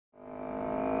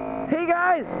Hey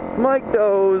guys, it's Mike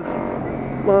Doze.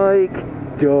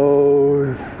 Mike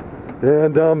Doze.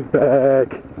 And I'm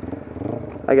back.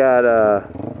 I got a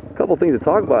couple things to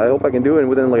talk about. I hope I can do it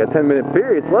within like a 10-minute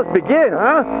period. So let's begin,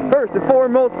 huh? First and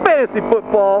foremost, fantasy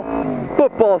football.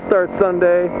 Football starts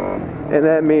Sunday, and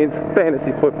that means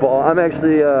fantasy football. I'm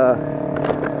actually,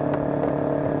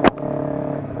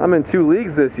 I'm in 2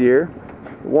 leagues this year.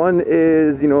 One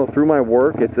is, through my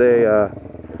work.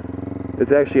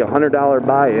 It's actually a $100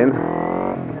 buy-in,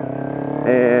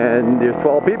 and there's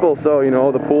 12 people, so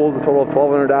the pool's a total of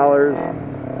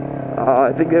 $1,200.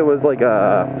 I think it was like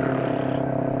a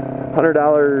 $100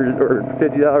 or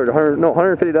 $50,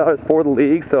 $150 for the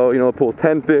league. So the pool's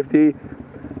 $10.50.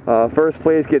 First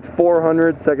place gets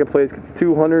 $400, second place gets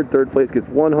 $200, third place gets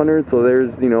 $100. So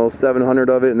there's $700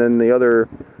 of it, and then the other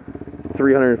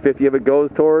 $350 of it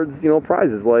goes towards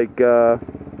prizes like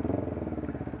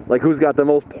who's got the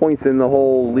most points in the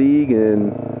whole league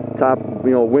and top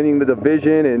winning the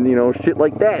division and shit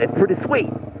like that. It's pretty sweet.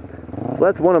 So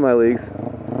that's one of my leagues,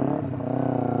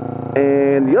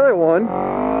 and the other one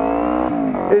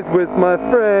is with my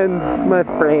friends.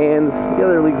 The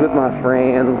other league's with my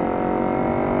friends.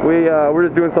 We're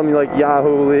just doing something like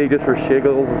Yahoo League just for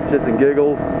shiggles, shits and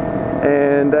giggles,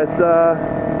 and that's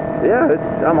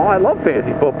I love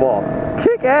fantasy football.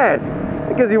 Kick ass.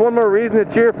 It gives you one more reason to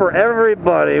cheer for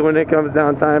everybody when it comes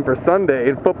down time for Sunday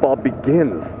and football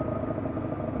begins.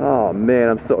 Oh man,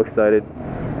 I'm so excited.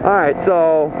 Alright,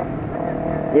 so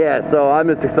I'm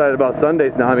just excited about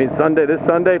Sundays now. I mean, this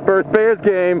Sunday, first Bears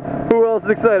game. Who else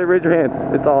is excited? Raise your hand.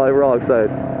 We're all excited.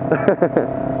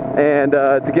 And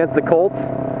it's against the Colts.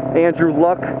 Andrew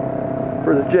Luck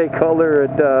versus Jay Cutler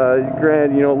at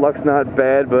Luck's not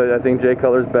bad, but I think Jay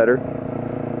Cutler's better.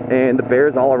 And the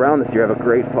Bears all around this year have a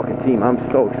great fucking team. I'm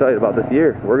so excited about this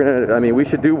year. We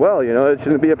should do well, it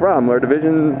shouldn't be a problem. Our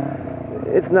division,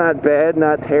 it's not bad,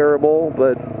 not terrible,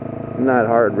 but not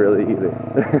hard really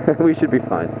either. We should be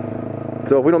fine.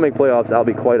 So if we don't make playoffs, I'll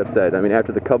be quite upset.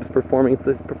 After the Cubs' performance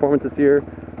this year,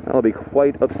 I'll be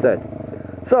quite upset.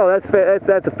 So that's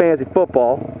a fantasy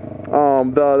football.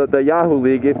 The Yahoo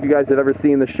League, if you guys have ever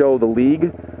seen the show The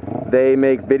League, they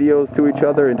make videos to each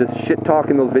other and just shit talk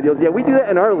in those videos. Yeah, we do that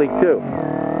in our league too.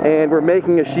 And we're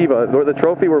making a Shiva, or the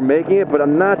trophy, we're making it, but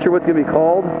I'm not sure what's going to be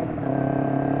called.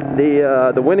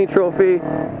 The winning trophy,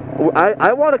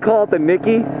 I want to call it the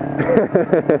Nicky.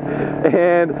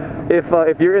 And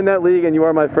if you're in that league and you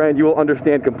are my friend, you will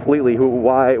understand completely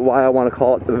why I want to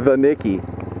call it the Nicky.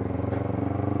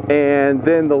 And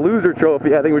then the loser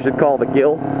trophy, I think we should call the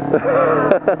Gill.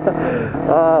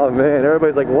 Oh man,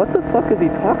 everybody's like, what the fuck is he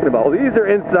talking about? Well, these are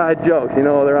inside jokes,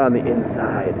 they're on the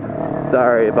inside.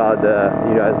 Sorry about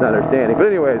you guys not understanding. But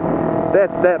anyways,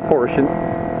 that's that portion.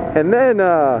 And then,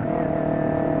 that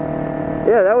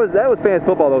was fantasy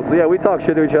football though. So yeah, we talk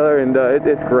shit to each other, and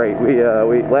it's great. We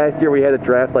last year we had a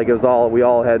draft like we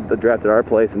all had the draft at our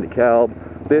place in DeKalb.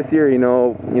 This year,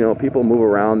 people move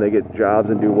around, they get jobs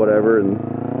and do whatever, and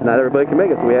not everybody can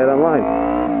make it, so we had it online.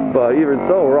 But even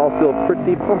so, we're all still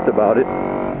pretty pumped about it.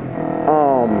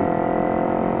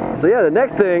 So yeah, the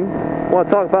next thing I want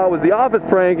to talk about was the office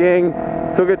pranking.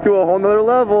 Took it to a whole nother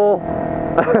level.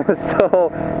 So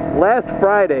last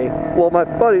Friday, my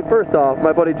buddy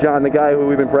John, the guy who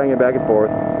we've been pranking back and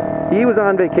forth, he was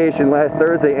on vacation last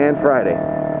Thursday and Friday.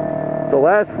 So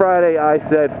last Friday I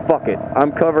said, fuck it.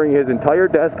 I'm covering his entire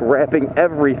desk, wrapping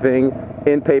everything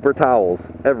in paper towels.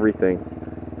 Everything.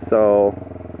 So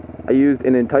I used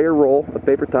an entire roll of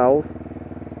paper towels.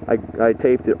 I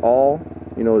taped it all,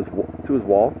 to his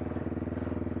wall,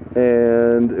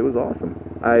 and it was awesome.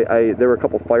 There were a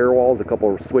couple firewalls, a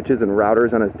couple switches and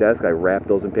routers on his desk. I wrapped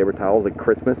those in paper towels like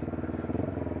Christmas.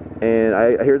 And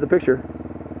here's a picture,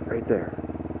 right there.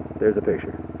 There's a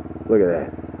picture. Look at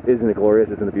that. Isn't it glorious?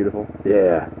 Isn't it beautiful?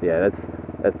 Yeah.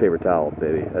 That's paper towels,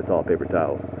 baby. That's all paper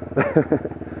towels.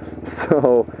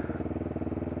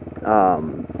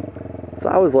 So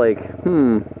I was like,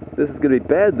 this is gonna be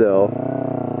bad though,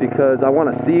 because I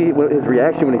want to see his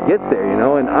reaction when it gets there,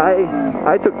 And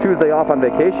I took Tuesday off on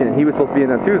vacation, and he was supposed to be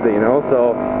in on Tuesday,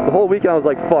 So the whole weekend I was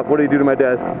like, fuck, what did he do to my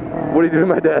desk? What did he do to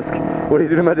my desk? What did he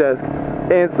do to my desk?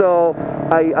 And so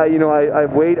I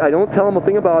wait. I don't tell him a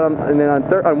thing about him, and then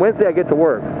on Wednesday I get to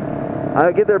work.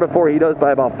 I get there before he does by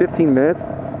about 15 minutes.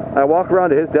 I walk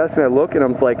around to his desk and I look, and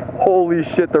I'm just like, holy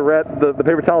shit, the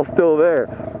paper towel's still there.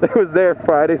 It was there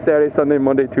Friday, Saturday, Sunday,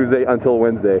 Monday, Tuesday, until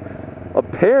Wednesday.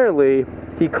 Apparently,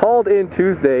 he called in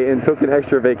Tuesday and took an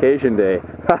extra vacation day.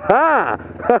 Ha-ha!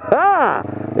 Ha-ha!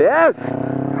 Yes!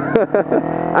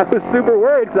 I was super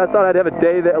worried because I thought I'd have a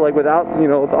day that, without,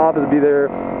 the office would be there.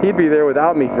 He'd be there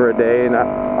without me for a day, and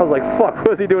I was like, fuck,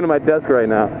 what's he doing to my desk right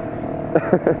now?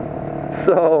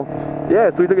 So, yeah,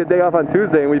 so we took a day off on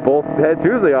Tuesday, and we both had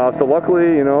Tuesday off. So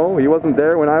luckily, you know, he wasn't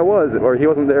there when I was, or he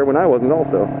wasn't there when I wasn't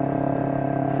also.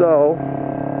 So,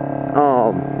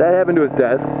 that happened to his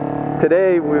desk.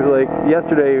 Today,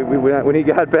 yesterday, when he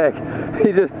got back,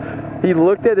 he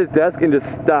looked at his desk and just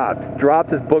stopped,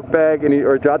 dropped his book bag,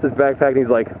 or dropped his backpack, and he's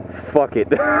like, fuck it.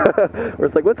 We're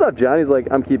just like, what's up, John? He's like,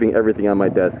 I'm keeping everything on my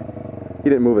desk. He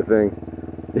didn't move a thing.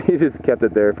 He just kept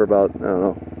it there for about, I don't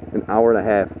know, an hour and a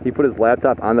half. He put his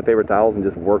laptop on the paper towels and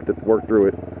just worked through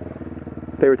it.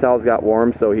 Paper towels got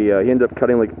warm, so he ended up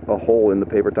cutting like a hole in the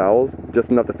paper towels, just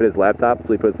enough to fit his laptop,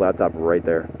 so he put his laptop right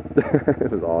there.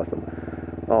 It was awesome.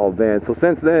 Oh man, so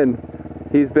since then,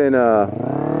 he's been,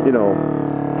 you know,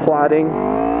 plotting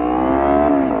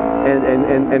and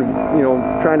you know,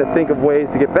 trying to think of ways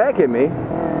to get back at me.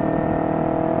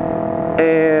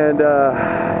 And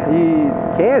he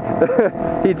can't.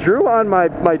 He drew on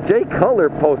my Jay Cutler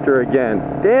poster again.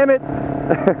 Damn it.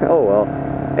 Oh well.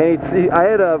 And I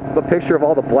had a picture of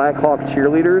all the Blackhawk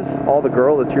cheerleaders, all the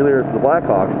cheerleaders for the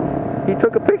Blackhawks. He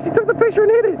took the picture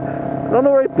and hid it. I don't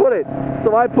know where he put it.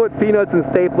 So I put peanuts and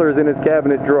staplers in his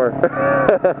cabinet drawer.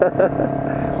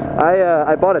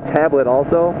 I bought a tablet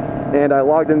also, and I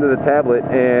logged into the tablet,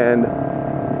 and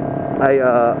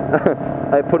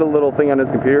I put a little thing on his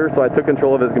computer, so I took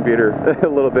control of his computer a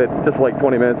little bit, just for like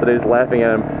 20 minutes today, just laughing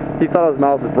at him. He thought his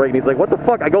mouse was breaking. He's like, what the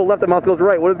fuck? I go left, the mouse goes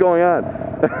right. What is going on?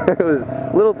 It was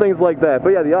little things like that. But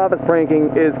yeah, the office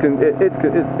pranking it's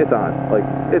on. Like,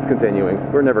 it's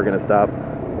continuing. We're never going to stop.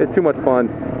 It's too much fun.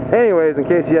 Anyways, in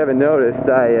case you haven't noticed,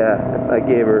 I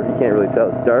gave her, you can't really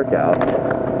tell, it's dark out.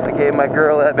 I gave my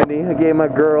girl Ebony, Ebony,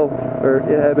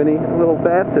 a little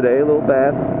bath today, a little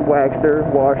bath. Waxed her,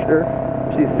 washed her.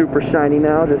 She's super shiny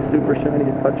now, just super shiny.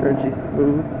 Just touch her and she's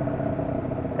smooth.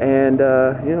 And,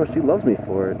 you know, she loves me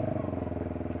for it.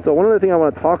 So one other thing I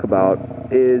want to talk about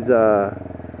is I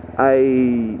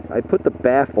put the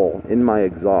baffle in my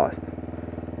exhaust.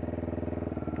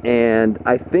 And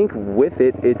I think with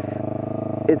it, it's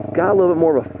got a little bit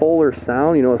more of a fuller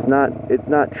sound. You know, it's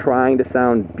not trying to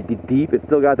sound deep. It's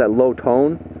still got that low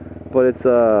tone, but it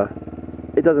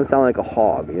doesn't sound like a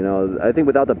hog. You know, I think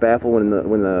without the baffle, when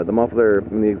the muffler,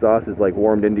 when the exhaust is like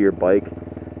warmed into your bike,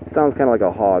 it sounds kind of like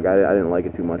a hog. I didn't like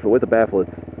it too much, but with the baffle,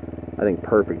 it's, I think,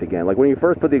 perfect again. Like when you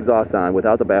first put the exhaust on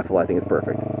without the baffle, I think it's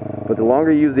perfect. But the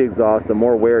longer you use the exhaust, the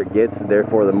more wear it gets.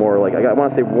 Therefore, the more, like, I want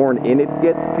to say, worn in it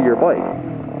gets to your bike.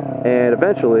 And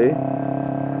eventually,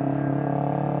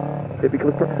 it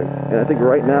becomes perfect. And I think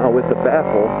right now with the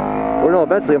baffle, or no,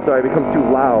 eventually, I'm sorry, it becomes too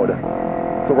loud.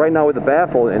 So right now with the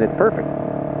baffle, and it's perfect.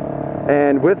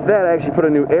 And with that, I actually put a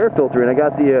new air filter in. I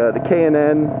got the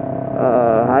K&N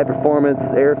high performance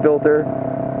air filter.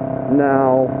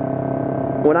 Now,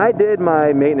 when I did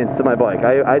my maintenance to my bike,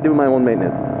 I do my own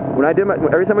maintenance.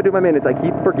 Every time I do my maintenance, I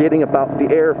keep forgetting about the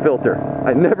air filter.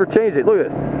 I never change it. Look at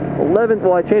this.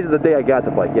 Well, I changed it the day I got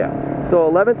the bike, yeah. So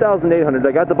 11,800,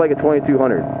 I got the bike at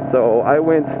 2,200. So I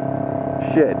went,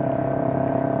 shit,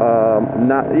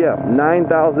 about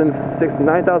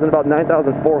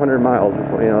 9,400 miles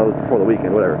before the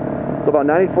weekend, whatever. So about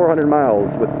 9,400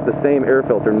 miles with the same air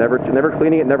filter, never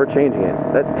cleaning it, never changing it.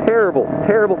 That's terrible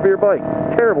for your bike.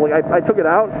 Terrible. Like I took it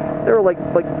out, there were like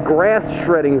grass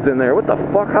shreddings in there. What the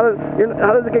fuck? How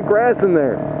does it get grass in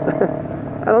there?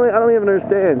 I don't even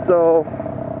understand. So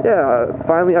yeah,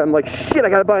 finally I'm like, shit, I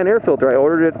gotta buy an air filter. I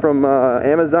ordered it from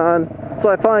Amazon. So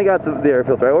I finally got the air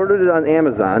filter. I ordered it on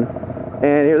Amazon.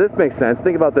 And here, this makes sense.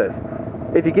 Think about this.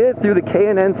 If you get it through the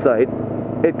K&N site,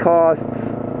 it costs,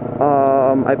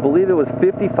 I believe it was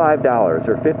 $55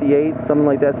 or $58, something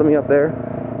like that, something up there.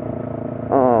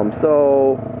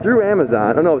 So through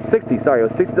Amazon, oh no, it was $60. Sorry, it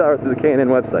was $60 through the K&N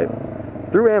website.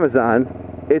 Through Amazon,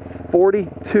 it's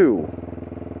 $42.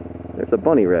 There's the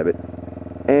bunny rabbit.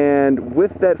 And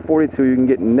with that $42, you can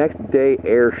get next day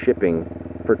air shipping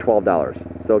for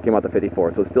 $12. So it came out to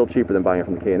 $54. So it's still cheaper than buying it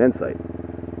from the K&N site.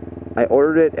 I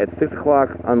ordered it at 6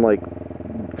 o'clock on like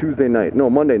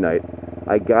Monday night.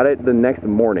 I got it the next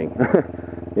morning.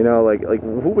 You know, like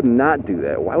who would not do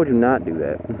that? Why would you not do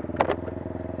that?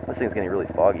 This thing's getting really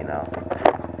foggy now.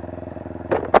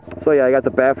 So yeah, I got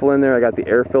the baffle in there. I got the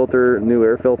air filter, new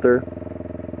air filter,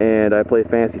 and I play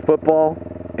fantasy football.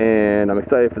 And I'm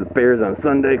excited for the Bears on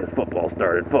Sunday because football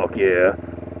started. Fuck yeah.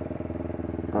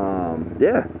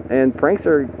 Yeah, and pranks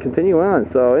are continuing on.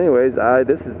 So anyways,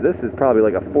 this is probably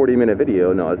like a 40-minute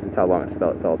video. No, this is how long it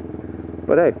felt.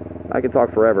 But hey, I can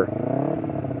talk forever.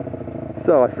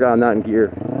 So I forgot I'm not in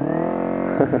gear.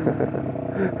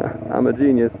 I'm a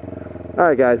genius.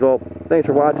 Alright guys, well, thanks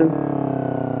for watching.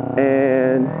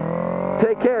 And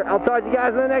take care. I'll talk to you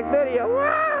guys in the next video.